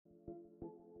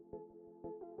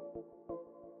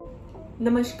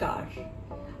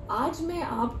नमस्कार। आज मैं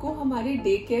आपको हमारे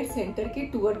डे केयर सेंटर के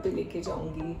टूर पे लेके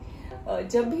जाऊंगी।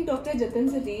 जब भी डॉक्टर जतिन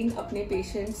सरीन अपने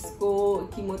पेशेंट्स को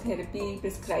कीमोथेरेपी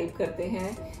प्रिस्क्राइब करते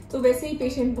हैं तो वैसे ही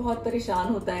पेशेंट बहुत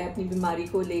परेशान होता है अपनी बीमारी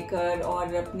को लेकर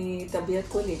और अपनी तबीयत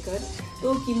को लेकर।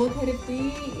 तो कीमोथेरेपी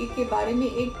के बारे में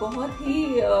एक बहुत ही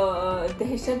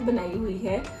दहशत बनाई हुई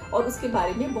है और उसके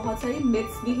बारे में बहुत सारी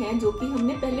मिथ्स भी हैं जो कि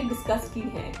हमने पहले डिस्कस की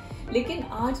हैं। लेकिन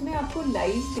आज मैं आपको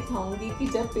लाइव दिखाऊंगी कि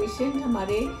जब पेशेंट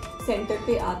हमारे सेंटर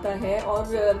पे आता है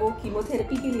और वो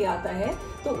कीमोथेरेपी के लिए आता है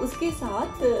तो उसके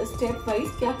साथ स्टेप वाइज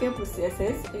क्या क्या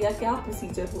प्रोसेसेस या क्या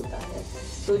प्रोसीजर होता है।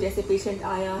 तो जैसे पेशेंट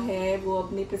आया है, वो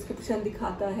अपनी प्रिस्क्रिप्शन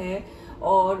दिखाता है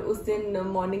और उस दिन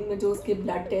मॉर्निंग में जो उसके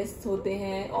ब्लड टेस्ट होते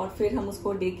हैं और फिर हम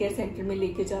उसको डे केयर सेंटर में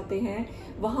लेके जाते हैं,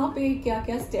 वहाँ पे क्या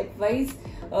क्या स्टेप वाइज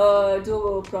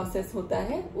जो प्रोसेस होता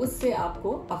है उससे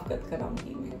आपको अवगत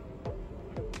कराऊंगी मैं।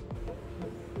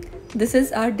 This is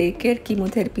our daycare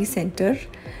chemotherapy center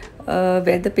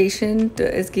where the patient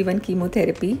is given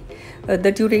chemotherapy.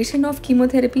 The duration of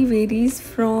chemotherapy varies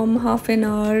from half an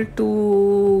hour to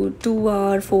 2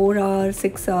 hours, 4 hours,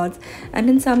 6 hours,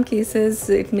 and in some cases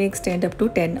it may extend up to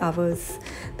 10 hours.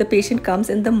 The patient comes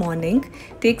in the morning,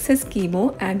 takes his chemo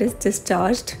and is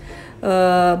discharged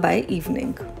by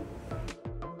evening.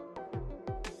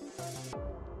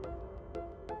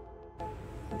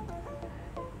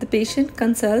 The patient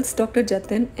consults Dr.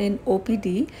 Jatin in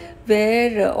OPD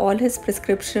where all his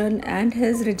prescription and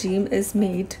his regime is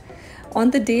made.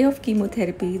 On the day of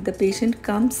chemotherapy, the patient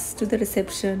comes to the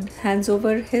reception, hands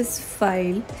over his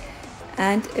file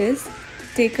and is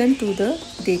taken to the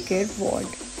daycare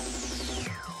ward.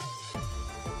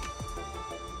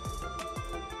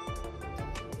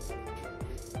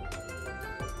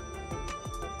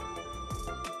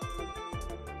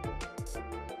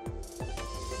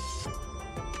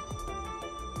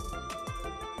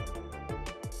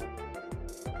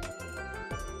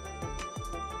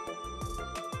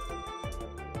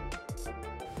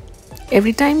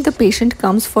 Every time the patient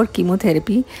comes for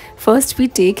chemotherapy, first we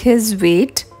take his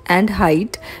weight and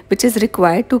height, which is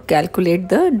required to calculate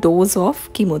the dose of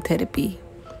chemotherapy.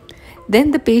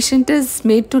 Then the patient is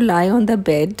made to lie on the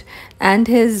bed and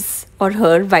his or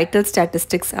her vital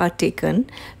statistics are taken,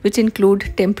 which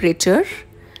include temperature,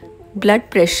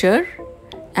 blood pressure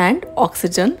and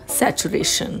oxygen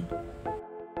saturation.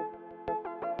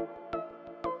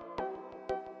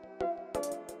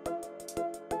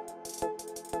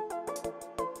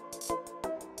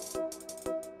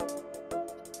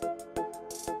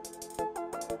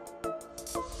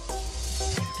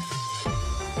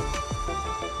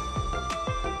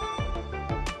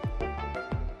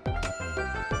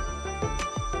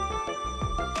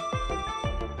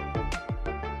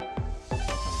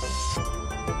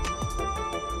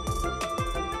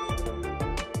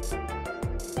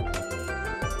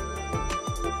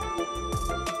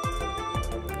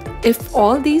 If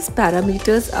all these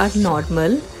parameters are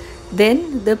normal,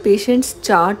 then the patient's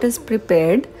chart is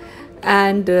prepared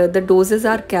and the doses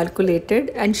are calculated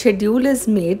and schedule is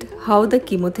made how the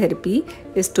chemotherapy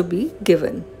is to be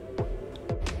given.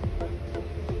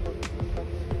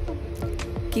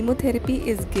 Chemotherapy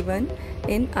is given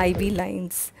in IV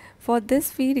lines. For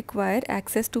this we require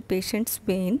access to patient's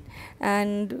vein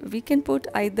and we can put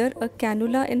either a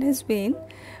cannula in his vein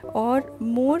or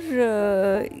more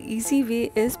easy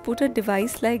way is put a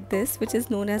device like this which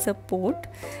is known as a port.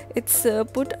 It's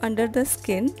put under the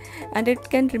skin and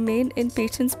it can remain in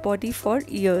patient's body for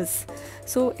years.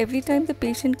 So every time the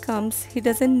patient comes, he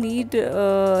doesn't need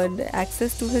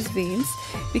access to his veins.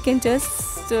 We can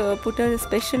just put a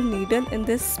special needle in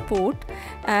this port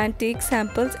and take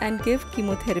samples and give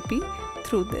chemotherapy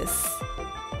through this.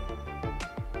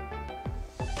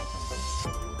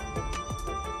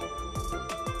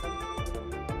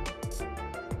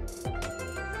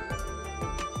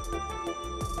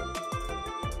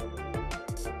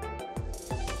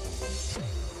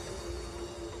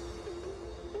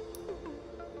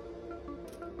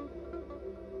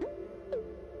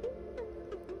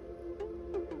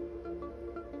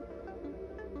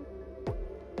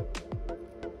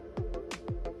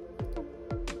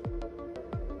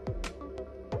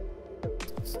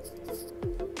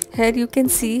 Here you can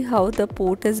see how the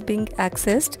port is being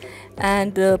accessed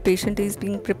and the patient is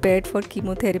being prepared for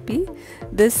chemotherapy.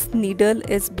 This needle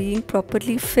is being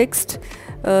properly fixed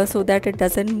so that it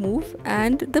doesn't move,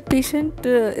 and the patient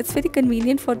it's very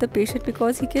convenient for the patient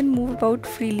because he can move about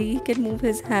freely, he can move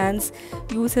his hands,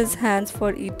 use his hands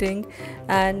for eating,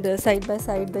 and side by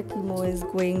side the chemo is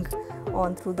going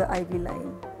on through the IV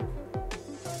line.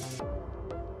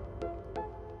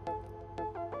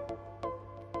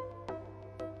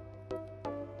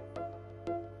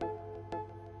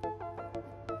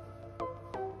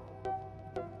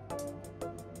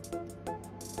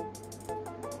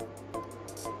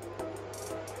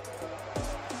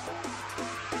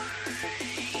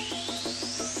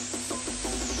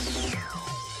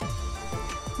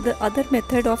 The other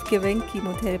method of giving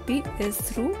chemotherapy is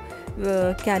through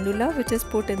cannula, which is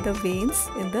put in the veins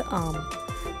in the arm.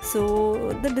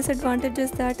 So the disadvantage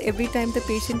is that every time the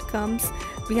patient comes,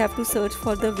 we have to search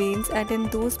for the veins, and in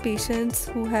those patients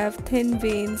who have thin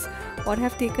veins or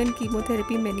have taken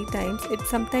chemotherapy many times, it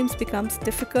sometimes becomes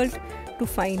difficult to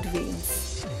find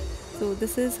veins. So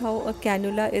this is how a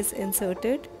cannula is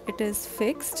inserted. It is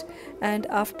fixed, and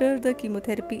after the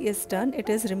chemotherapy is done, it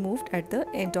is removed at the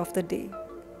end of the day.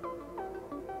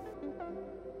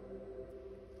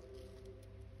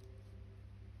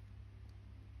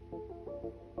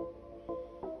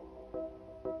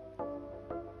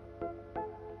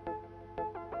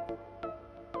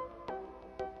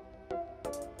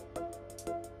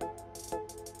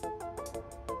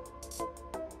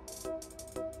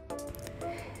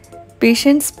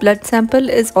 Patient's blood sample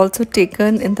is also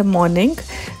taken in the morning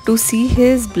to see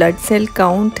his blood cell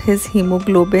count, his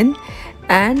hemoglobin,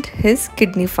 and his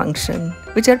kidney function,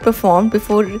 which are performed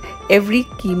before every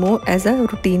chemo as a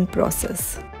routine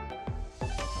process.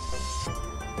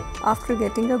 After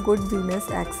getting a good venous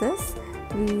access,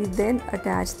 we then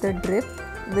attach the drip,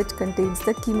 which contains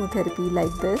the chemotherapy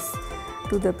like this,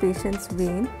 to the patient's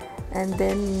vein, and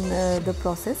then the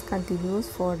process continues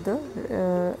for the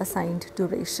assigned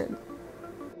duration.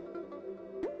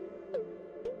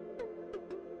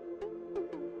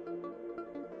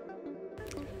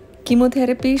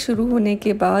 Chemotherapy शुरू होने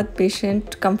के बाद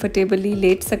patient comfortably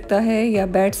late सकता है या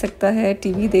बैठ सकता है,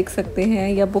 टीवी देख सकते हैं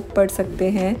या बुक पढ़ सकते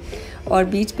हैं, और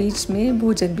बीच बीच में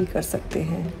भोजन भी कर सकते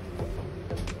हैं।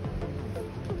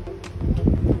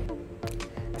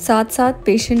 साथ साथ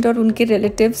पेशेंट और उनके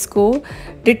रिलेटिव्स को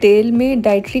डिटेल में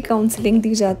डाइटरी काउंसलिंग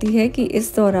दी जाती है कि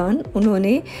इस दौरान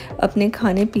उन्होंने अपने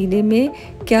खाने पीने में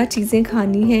क्या चीज़ें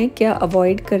खानी हैं, क्या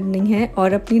अवॉइड करनी है,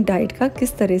 और अपनी डाइट का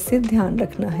किस तरह से ध्यान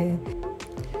रखना है।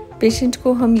 पेशेंट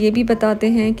को हम ये भी बताते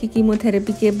हैं कि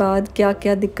कीमोथेरेपी के बाद क्या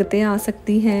क्या दिक्कतें आ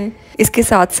सकती हैं। इसके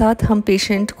साथ साथ हम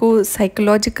पेशेंट को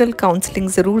साइकोलॉजिकल काउंसलिंग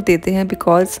ज़रूर देते हैं,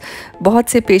 बिकॉज़ बहुत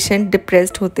से पेशेंट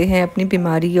डिप्रेस्ड होते हैं अपनी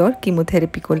बीमारी और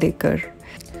कीमोथेरेपी को लेकर।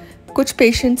 कुछ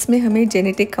पेशेंट्स में हमें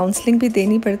जेनेटिक काउंसलिंग भी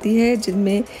देनी पड़ती है,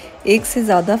 जिनमें एक से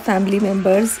ज़्यादा फैमिली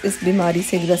मेम्बर्स इस बीमारी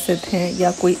से ग्रसित हैं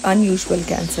या कोई अनयूजुअल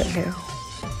कैंसर है।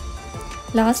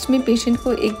 लास्ट में पेशेंट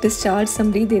को एक डिस्चार्ज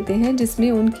समरी देते हैं, जिसमें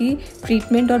उनकी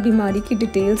ट्रीटमेंट और बीमारी की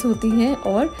डिटेल्स होती हैं,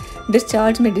 और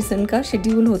डिस्चार्ज मेडिसिन का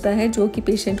शेड्यूल होता है जो कि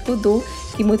पेशेंट को 2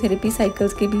 कीमोथेरेपी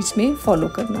साइकिल्स के बीच में फॉलो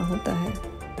करना होता है।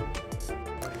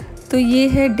 तो ये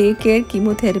है डे केयर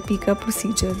कीमोथेरेपी का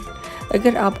प्रोसीजर।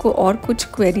 अगर आपको और कुछ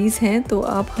क्वेरीज़ हैं तो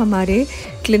आप हमारे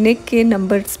क्लिनिक के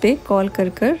नंबर्स पे कॉल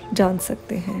कर जान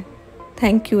सकते हैं।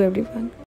 Thank you everyone.